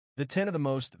The 10 of the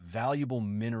most valuable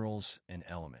minerals and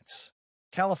elements.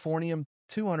 Californium,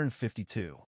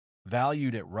 252,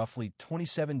 valued at roughly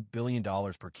 $27 billion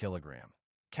per kilogram.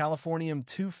 Californium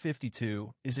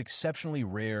 252 is exceptionally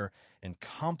rare and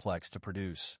complex to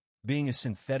produce, being a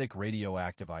synthetic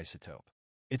radioactive isotope.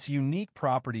 Its unique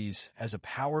properties as a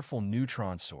powerful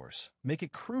neutron source make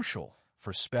it crucial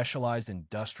for specialized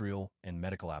industrial and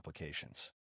medical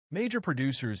applications. Major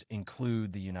producers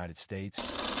include the United States.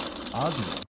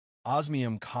 Osmium.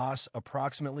 Osmium costs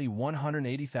approximately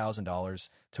 $180,000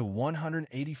 to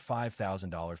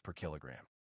 $185,000 per kilogram.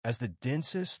 As the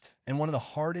densest and one of the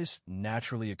hardest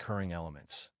naturally occurring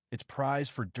elements, it's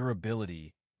prized for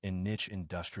durability in niche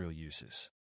industrial uses.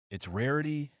 Its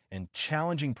rarity and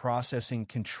challenging processing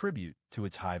contribute to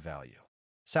its high value.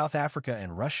 South Africa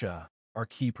and Russia are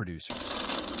key producers.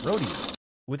 Rhodium,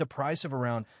 with a price of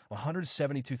around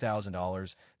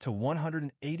 $172,000 to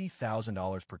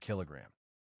 $180,000 per kilogram.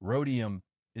 Rhodium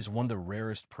is one of the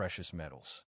rarest precious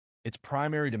metals. Its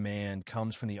primary demand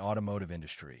comes from the automotive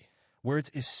industry, where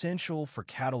it's essential for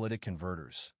catalytic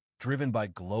converters, driven by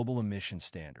global emission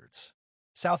standards.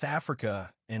 South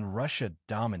Africa and Russia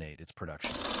dominate its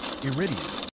production. Iridium.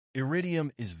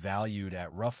 Iridium is valued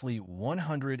at roughly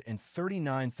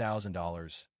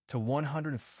 $139,000 to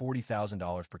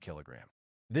 $140,000 per kilogram.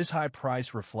 This high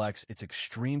price reflects its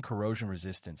extreme corrosion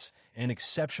resistance and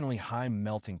exceptionally high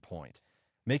melting point,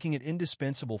 making it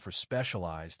indispensable for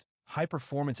specialized,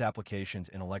 high-performance applications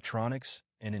in electronics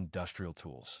and industrial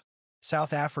tools.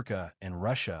 South Africa and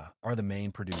Russia are the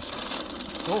main producers.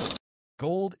 Gold.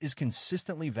 Gold is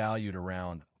consistently valued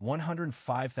around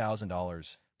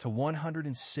 $105,000 to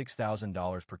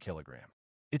 $106,000 per kilogram.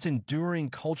 Its enduring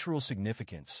cultural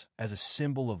significance as a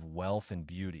symbol of wealth and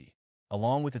beauty,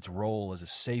 along with its role as a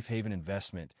safe haven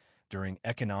investment during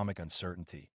economic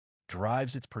uncertainty,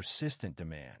 drives its persistent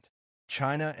demand.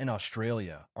 China and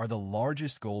Australia are the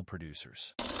largest gold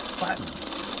producers. Platinum.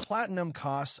 Platinum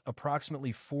costs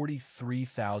approximately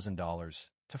 $43,000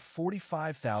 to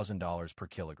 $45,000 per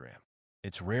kilogram.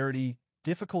 Its rarity,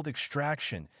 difficult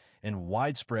extraction, and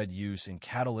widespread use in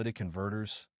catalytic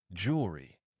converters,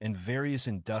 jewelry, and various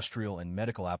industrial and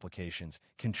medical applications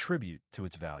contribute to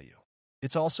its value.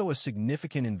 It's also a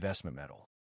significant investment metal.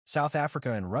 South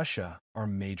Africa and Russia are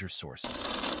major sources.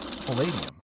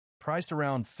 Palladium, priced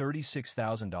around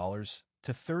 $36,000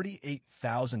 to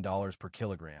 $38,000 per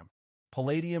kilogram.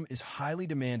 Palladium is highly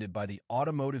demanded by the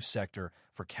automotive sector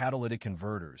for catalytic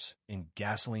converters in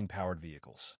gasoline-powered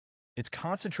vehicles. Its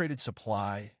concentrated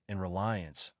supply and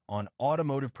reliance on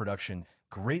automotive production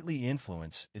greatly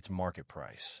influence its market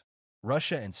price.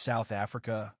 Russia and South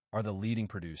Africa are the leading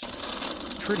producers.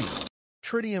 Tritium.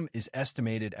 Tritium is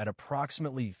estimated at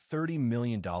approximately $30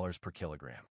 million per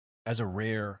kilogram. As a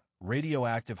rare,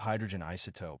 radioactive hydrogen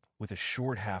isotope with a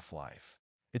short half-life,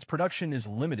 its production is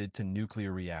limited to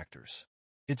nuclear reactors.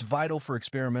 It's vital for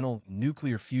experimental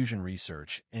nuclear fusion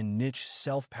research and niche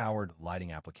self-powered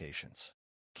lighting applications.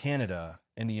 Canada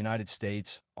and the United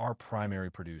States are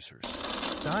primary producers.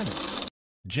 Diamonds.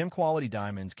 Gem-quality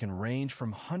diamonds can range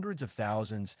from hundreds of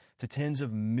thousands to tens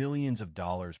of millions of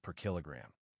dollars per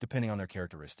kilogram, depending on their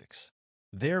characteristics.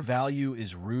 Their value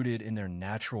is rooted in their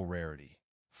natural rarity,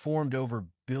 formed over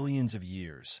billions of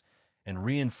years, and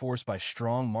reinforced by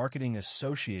strong marketing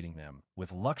associating them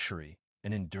with luxury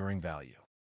and enduring value.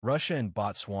 Russia and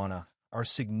Botswana are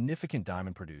significant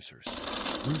diamond producers.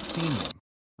 Ruthenium.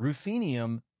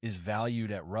 Ruthenium is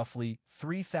valued at roughly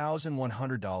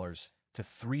 $3,100 to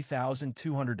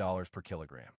 $3,200 per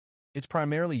kilogram. It's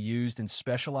primarily used in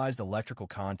specialized electrical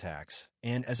contacts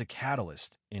and as a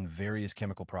catalyst in various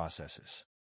chemical processes.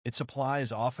 Its supply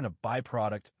is often a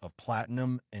byproduct of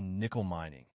platinum and nickel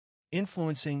mining,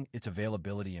 influencing its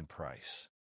availability and price.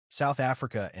 South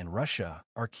Africa and Russia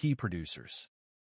are key producers.